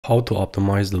How to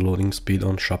optimize the loading speed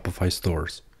on Shopify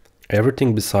stores.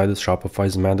 Everything besides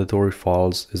Shopify's mandatory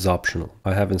files is optional.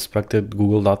 I have inspected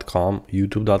google.com,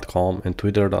 youtube.com and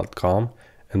twitter.com,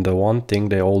 and the one thing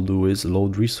they all do is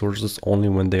load resources only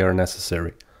when they are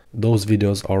necessary. Those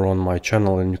videos are on my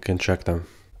channel and you can check them.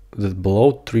 The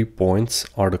below 3 points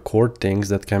are the core things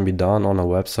that can be done on a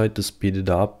website to speed it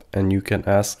up, and you can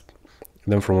ask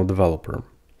them from a developer.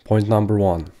 Point number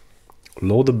 1.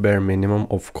 Load the bare minimum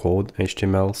of code,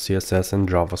 HTML, CSS and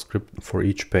JavaScript for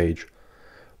each page.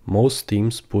 Most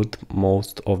themes put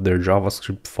most of their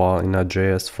JavaScript file in a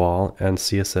JS file and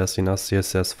CSS in a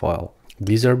CSS file.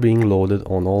 These are being loaded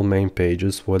on all main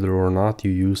pages whether or not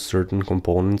you use certain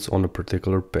components on a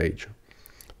particular page.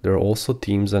 There are also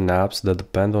themes and apps that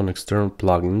depend on external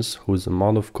plugins whose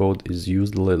amount of code is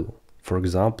used little. For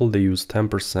example, they use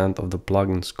 10% of the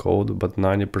plugin's code, but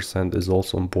 90% is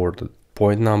also imported.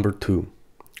 Point number 2.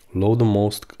 Load the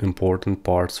most important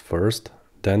parts first,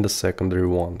 then the secondary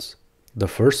ones. The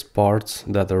first parts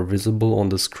that are visible on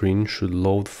the screen should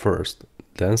load first,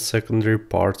 then secondary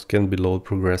parts can be loaded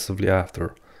progressively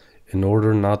after, in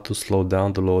order not to slow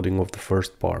down the loading of the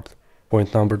first part.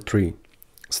 Point number 3.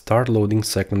 Start loading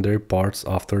secondary parts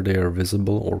after they are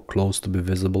visible or close to be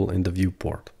visible in the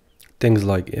viewport. Things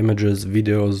like images,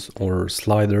 videos or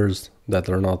sliders that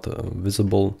are not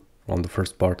visible on the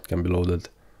first part can be loaded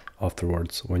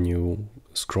afterwards when you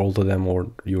scroll to them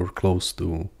or you're close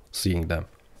to seeing them.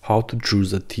 How to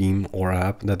choose a theme or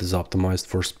app that is optimized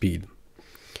for speed.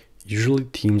 Usually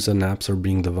themes and apps are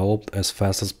being developed as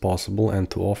fast as possible and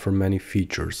to offer many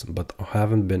features, but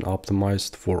haven't been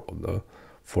optimized for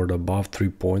the above 3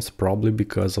 points, probably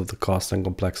because of the cost and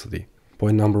complexity.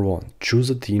 Point number 1.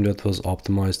 Choose a theme that was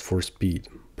optimized for speed.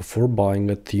 Before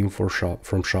buying a theme from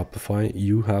Shopify,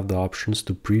 you have the options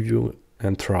to preview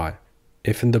and try.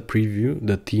 If in the preview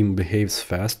the theme behaves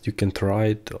fast, you can try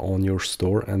it on your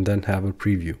store and then have a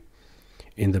preview.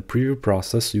 In the preview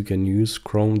process, you can use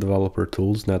Chrome Developer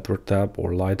Tools, Network tab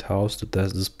or Lighthouse to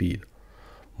test the speed.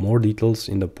 More details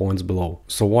in the points below.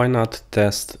 So why not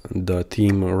test the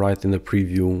theme right in the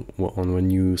preview when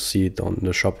you see it on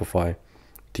the Shopify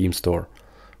theme store?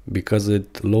 Because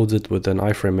it loads it with an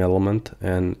iframe element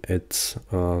and it's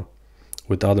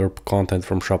with other content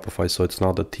from Shopify, so it's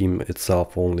not the theme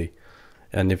itself only.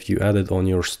 And if you add it on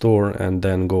your store and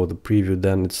then go to preview,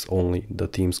 then it's only the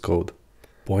theme's code.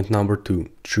 Point number 2.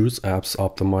 Choose apps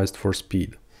optimized for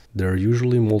speed. There are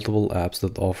usually multiple apps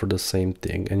that offer the same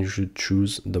thing and you should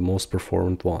choose the most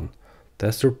performant one.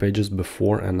 Test your pages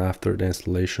before and after the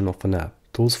installation of an app.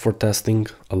 Tools for testing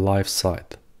a live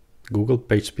site. Google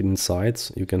PageSpeed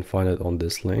Insights, you can find it on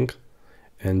this link,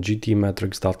 and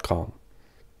gtmetrics.com.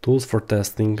 Tools for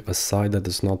testing a site that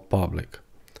is not public.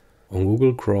 On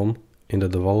Google Chrome, in the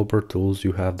developer tools,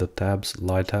 you have the tabs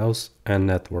Lighthouse and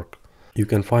Network. You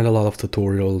can find a lot of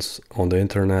tutorials on the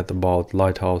internet about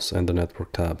Lighthouse and the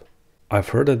Network tab. I've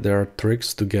heard that there are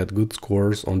tricks to get good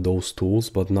scores on those tools,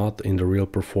 but not in the real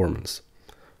performance.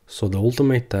 So the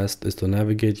ultimate test is to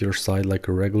navigate your site like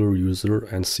a regular user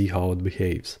and see how it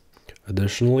behaves.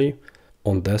 Additionally,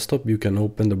 on desktop you can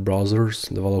open the browser's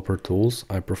developer tools,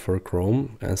 I prefer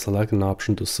Chrome, and select an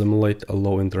option to simulate a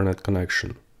low internet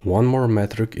connection. One more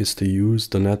metric is to use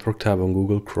the Network tab on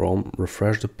Google Chrome,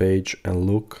 refresh the page and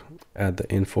look at the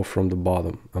info from the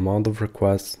bottom. Amount of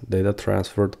requests, data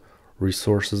transferred,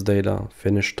 resources data,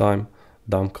 finish time,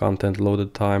 dump content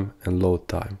loaded time and load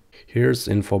time. Here's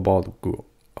info about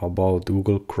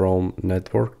Google Chrome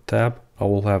Network tab. I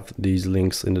will have these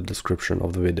links in the description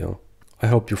of the video. I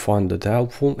hope you find it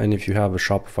helpful, and if you have a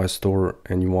Shopify store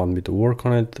and you want me to work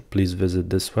on it, please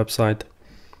visit this website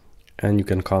and you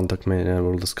can contact me and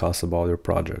we'll discuss about your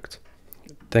project.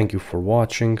 Thank you for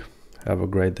watching. Have a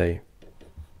great day.